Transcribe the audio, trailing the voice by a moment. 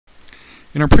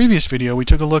In our previous video, we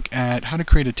took a look at how to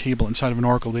create a table inside of an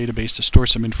Oracle database to store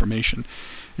some information.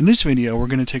 In this video, we're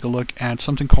going to take a look at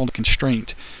something called a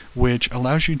constraint, which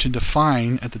allows you to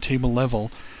define at the table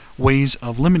level ways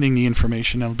of limiting the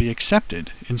information that will be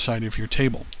accepted inside of your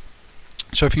table.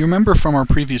 So if you remember from our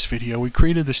previous video, we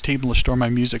created this table to store my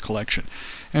music collection.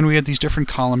 And we had these different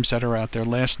columns that are out there: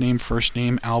 last name, first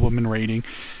name, album, and rating.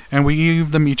 And we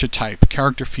gave them each a type: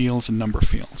 character fields and number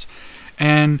fields.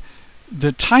 And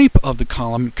the type of the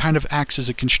column kind of acts as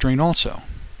a constraint also.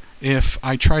 If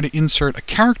I try to insert a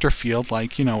character field,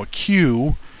 like, a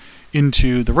Q,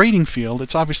 into the rating field,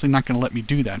 it's obviously not going to let me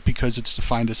do that because it's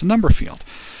defined as a number field.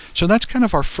 So that's kind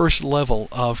of our first level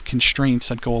of constraints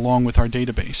that go along with our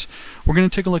database. We're going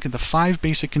to take a look at the 5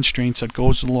 basic constraints that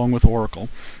goes along with Oracle,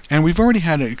 and we've already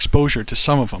had exposure to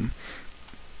some of them.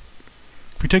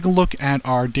 If we take a look at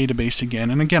our database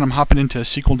again, and again I'm hopping into a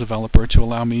SQL Developer to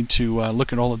allow me to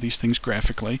look at all of these things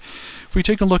graphically. If we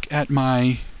take a look at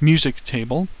my music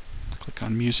table, click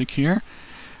on music here,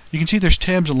 you can see there's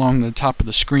tabs along the top of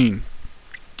the screen.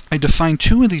 I define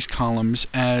 2 of these columns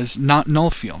as not null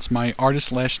fields: my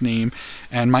artist last name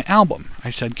and my album.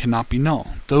 I said cannot be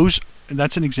null.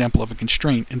 That's an example of a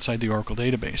constraint inside the Oracle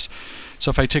database. So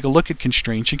if I take a look at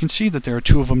constraints, you can see that there are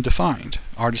 2 of them defined.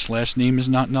 Artist last name is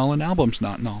not null and album's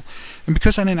not null. And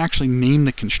because I didn't actually name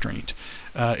the constraint,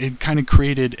 it kind of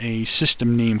created a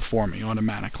system name for me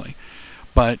automatically.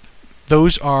 But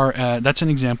that's an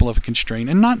example of a constraint.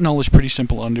 And not null is pretty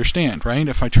simple to understand, right?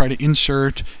 If I try to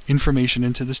insert information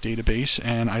into this database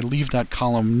and I leave that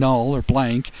column null or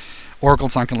blank,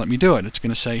 Oracle's not going to let me do it. It's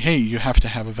going to say, hey, you have to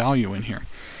have a value in here.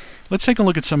 Let's take a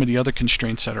look at some of the other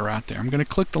constraints that are out there. I'm going to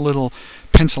click the little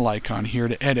pencil icon here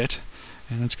to edit,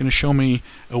 and it's going to show me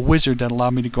a wizard that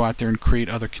allows me to go out there and create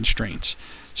other constraints.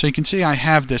 So you can see I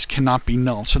have this cannot be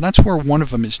null. So that's where one of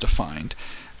them is defined.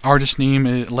 Artist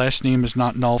name, last name is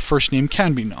not null, first name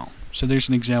can be null. So there's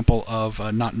an example of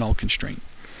a not null constraint.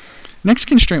 Next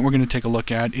constraint we're going to take a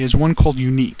look at is one called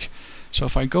unique. So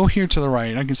if I go here to the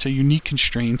right, I can say unique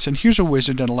constraints, and here's a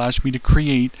wizard that allows me to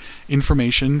create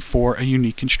information for a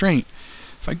unique constraint.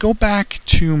 If I go back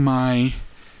to my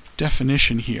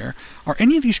definition here, are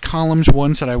any of these columns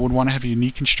ones that I would want to have a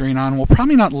unique constraint on? Well,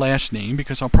 probably not last name,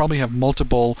 because I'll probably have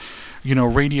multiple,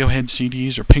 Radiohead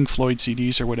CDs or Pink Floyd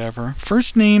CDs or whatever.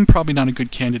 First name, probably not a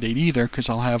good candidate either, because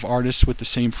I'll have artists with the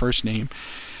same first name.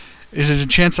 Is there a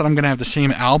chance that I'm going to have the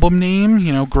same album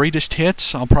name? Greatest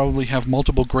hits. I'll probably have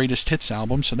multiple greatest hits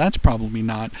albums, so that's probably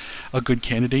not a good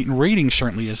candidate. And rating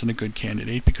certainly isn't a good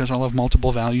candidate because I'll have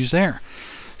multiple values there.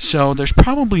 So there's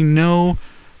probably no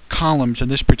columns in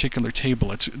this particular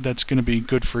table that's going to be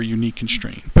good for a unique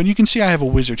constraint. But you can see I have a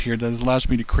wizard here that allows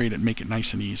me to create it and make it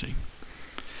nice and easy.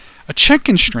 A check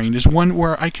constraint is one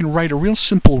where I can write a real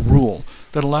simple rule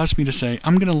that allows me to say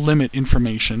I'm going to limit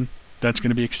information that's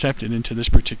going to be accepted into this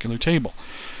particular table.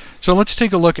 So let's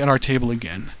take a look at our table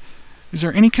again. Is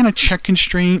there any kind of check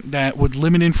constraint that would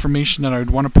limit information that I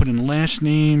would want to put in last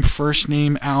name, first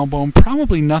name, album?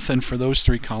 Probably nothing for those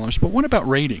 3 columns. But what about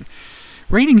rating?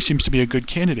 Rating seems to be a good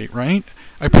candidate, right?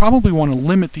 I probably want to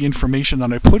limit the information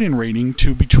that I put in rating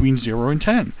to between 0 and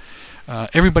 10.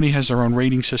 Everybody has their own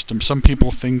rating system. Some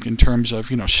people think in terms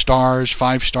of, stars,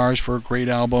 5 stars for a great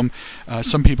album.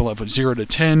 Some people have a 0 to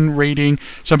 10 rating.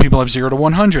 Some people have 0 to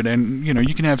 100. And,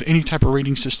 you can have any type of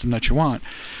rating system that you want.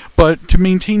 But to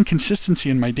maintain consistency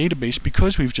in my database,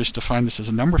 because we've just defined this as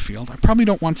a number field, I probably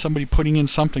don't want somebody putting in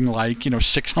something like,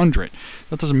 600.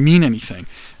 That doesn't mean anything.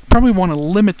 I probably want to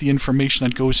limit the information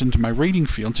that goes into my rating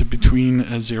field to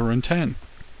between 0 and 10.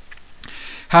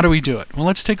 How do we do it? Well,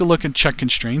 let's take a look at check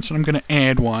constraints, and I'm going to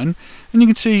add one. And you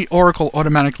can see Oracle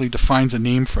automatically defines a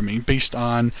name for me based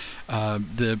on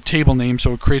the table name,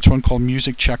 so it creates one called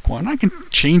music check 1. I can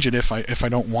change it if I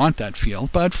don't want that field,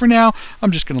 but for now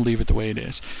I'm just going to leave it the way it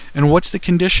is. And what's the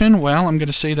condition? Well, I'm going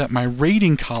to say that my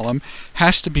rating column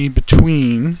has to be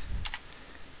between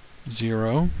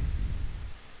 0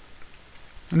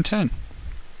 and 10.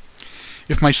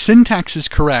 If my syntax is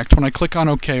correct, when I click on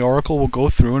OK, Oracle will go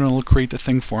through and it'll create the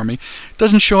thing for me. It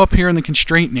doesn't show up here in the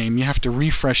constraint name. You have to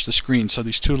refresh the screen. So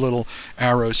these 2 little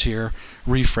arrows here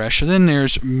refresh. And then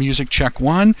there's music check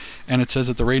 1, and it says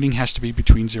that the rating has to be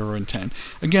between 0 and 10.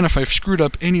 Again, if I've screwed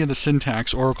up any of the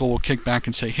syntax, Oracle will kick back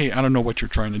and say, hey, I don't know what you're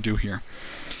trying to do here.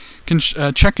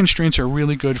 Check constraints are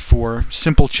really good for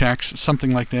simple checks,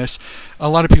 something like this. A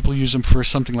lot of people use them for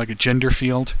something like a gender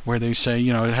field, where they say,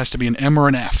 it has to be an M or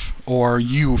an F, or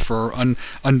U for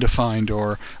undefined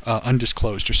or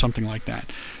undisclosed, or something like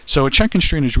that. So a check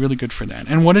constraint is really good for that.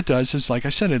 And what it does is, like I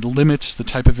said, it limits the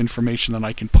type of information that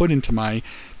I can put into my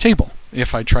table.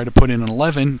 If I try to put in an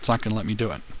 11, it's not going to let me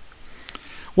do it.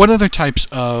 What other types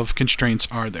of constraints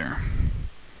are there?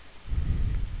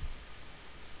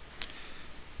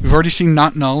 We've already seen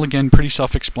not null, again, pretty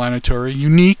self-explanatory.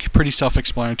 Unique, pretty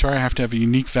self-explanatory. I have to have a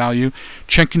unique value.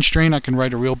 Check constraint, I can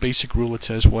write a real basic rule that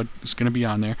says what is going to be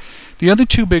on there. The other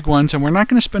two big ones, and we're not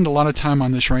going to spend a lot of time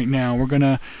on this right now, we're going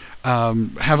to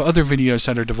have other videos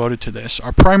that are devoted to this,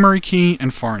 are primary key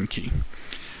and foreign key.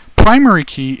 Primary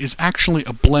key is actually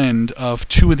a blend of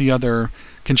two of the other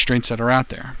constraints that are out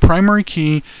there. Primary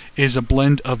key is a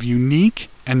blend of unique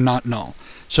and not null.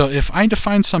 So if I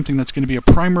define something that's going to be a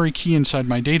primary key inside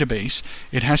my database,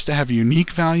 it has to have a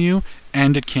unique value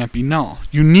and it can't be null.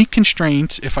 Unique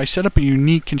constraints, if I set up a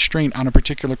unique constraint on a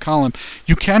particular column,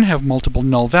 you can have multiple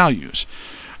null values.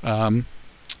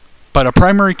 But a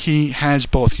primary key has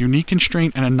both unique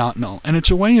constraint and a not null. And it's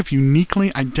a way of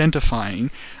uniquely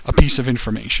identifying a piece of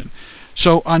information.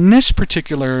 So on this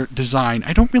particular design,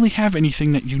 I don't really have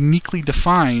anything that uniquely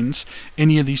defines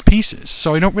any of these pieces.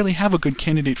 So I don't really have a good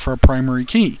candidate for a primary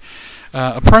key.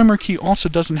 A primary key also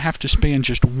doesn't have to span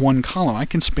just one column. I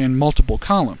can span multiple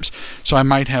columns. So I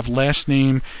might have last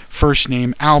name, first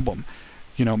name, album.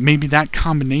 You know, maybe that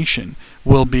combination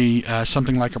will be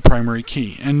something like a primary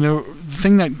key. And the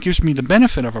thing that gives me the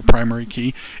benefit of a primary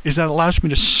key is that it allows me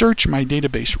to search my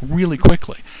database really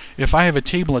quickly. If I have a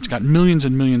table that's got millions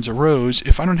and millions of rows,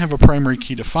 if I don't have a primary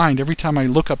key to find, every time I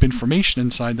look up information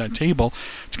inside that table,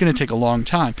 it's going to take a long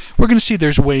time. We're going to see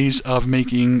there's ways of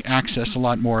making access a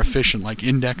lot more efficient, like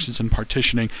indexes and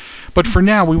partitioning. But for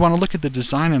now, we want to look at the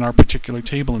design in our particular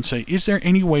table and say, is there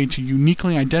any way to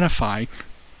uniquely identify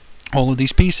all of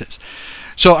these pieces?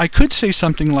 So I could say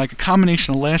something like a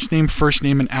combination of last name, first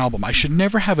name, and album. I should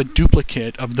never have a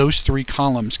duplicate of those three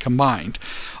columns combined.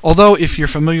 Although, if you're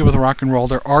familiar with rock and roll,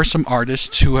 there are some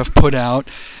artists who have put out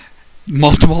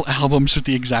multiple albums with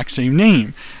the exact same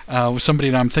name. Somebody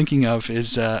that I'm thinking of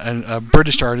is a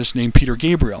British artist named Peter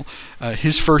Gabriel.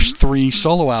 His first three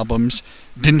solo albums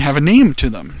didn't have a name to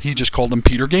them. He just called them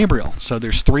Peter Gabriel. So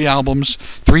there's three albums,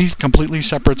 three completely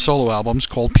separate solo albums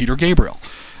called Peter Gabriel.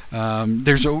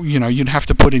 There's, you'd have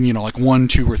to put in, like 1,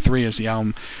 2, or 3 as the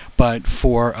album. But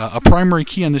for a primary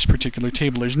key on this particular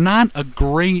table, there's not a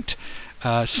great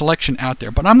selection out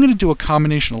there. But I'm going to do a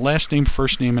combination of last name,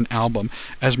 first name, and album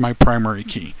as my primary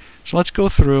key. So let's go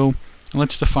through and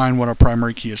let's define what our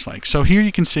primary key is like. So here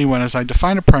you can see when as I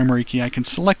define a primary key, I can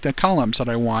select the columns that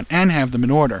I want and have them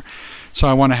in order. So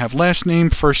I want to have last name,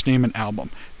 first name, and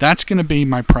album. That's going to be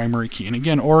my primary key. And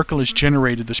again, Oracle has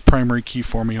generated this primary key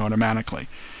for me automatically.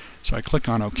 So I click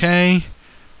on OK.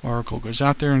 Oracle goes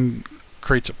out there and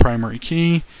creates a primary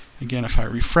key. Again, if I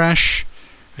refresh,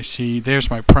 I see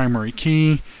there's my primary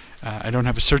key. I don't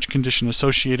have a search condition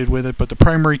associated with it, but the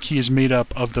primary key is made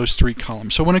up of those three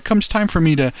columns. So when it comes time for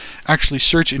me to actually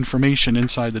search information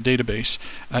inside the database,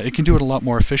 it can do it a lot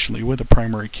more efficiently with a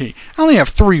primary key. I only have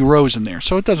 3 rows in there,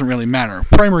 so it doesn't really matter.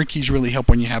 Primary keys really help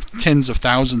when you have tens of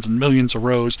thousands and millions of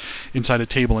rows inside a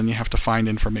table and you have to find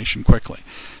information quickly.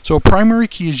 So a primary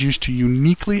key is used to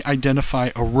uniquely identify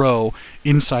a row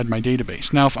inside my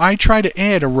database. Now if I try to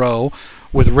add a row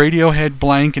with Radiohead,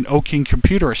 blank, and O-King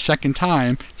Computer a second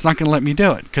time, it's not going to let me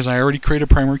do it because I already created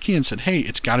a primary key and said, hey,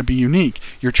 it's got to be unique.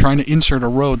 You're trying to insert a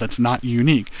row that's not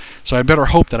unique. So I better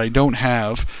hope that I don't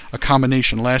have a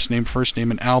combination last name, first name,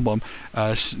 and album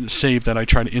saved that I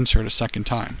try to insert a second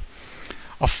time.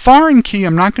 A foreign key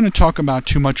I'm not going to talk about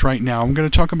too much right now. I'm going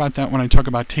to talk about that when I talk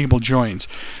about table joins.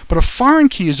 But a foreign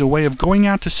key is a way of going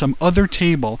out to some other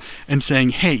table and saying,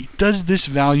 hey, does this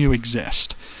value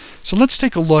exist? So let's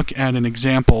take a look at an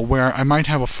example where I might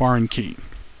have a foreign key.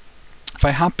 If I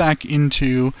hop back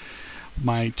into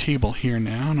my table here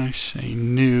now and I say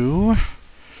new,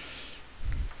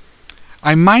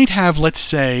 I might have, let's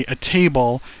say, a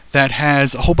table that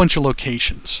has a whole bunch of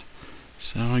locations.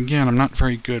 So again, I'm not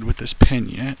very good with this pen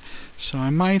yet. So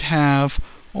I might have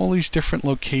all these different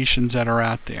locations that are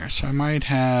out there. So I might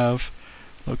have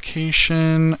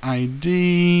location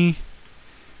ID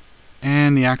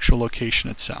and the actual location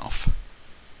itself.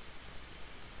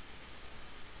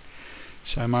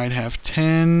 So I might have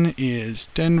 10 is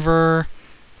Denver,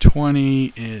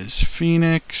 20 is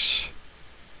Phoenix,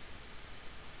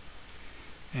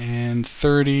 and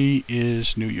 30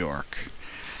 is New York.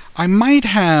 I might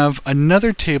have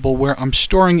another table where I'm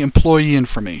storing employee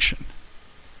information.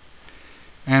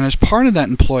 And as part of that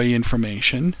employee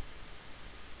information,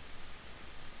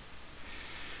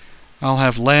 I'll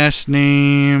have last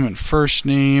name and first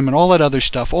name and all that other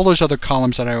stuff, all those other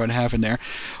columns that I would have in there.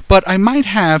 But I might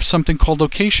have something called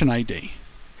location ID.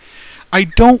 I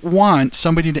don't want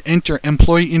somebody to enter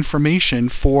employee information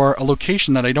for a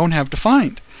location that I don't have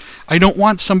defined. I don't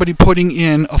want somebody putting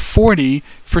in a 40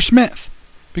 for Smith.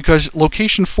 because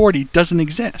location 40 doesn't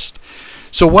exist.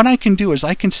 So what I can do is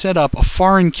I can set up a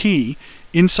foreign key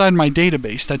inside my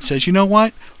database that says, you know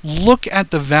what, look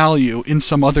at the value in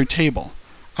some other table.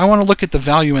 I want to look at the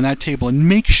value in that table and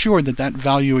make sure that that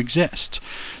value exists.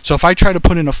 So if I try to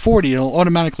put in a 40, it'll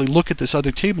automatically look at this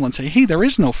other table and say, hey, there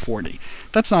is no 40.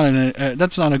 That's not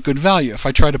a good value. If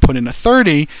I try to put in a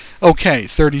 30, okay,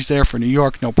 30's there for New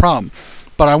York, no problem.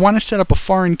 But I want to set up a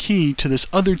foreign key to this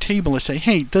other table and say,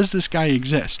 hey, does this guy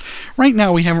exist? Right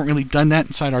now we haven't really done that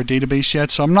inside our database yet,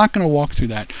 so I'm not going to walk through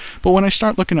that. But when I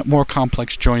start looking at more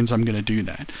complex joins, I'm going to do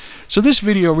that. So this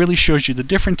video really shows you the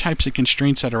different types of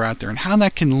constraints that are out there and how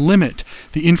that can limit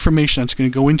the information that's going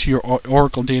to go into your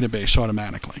Oracle database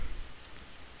automatically.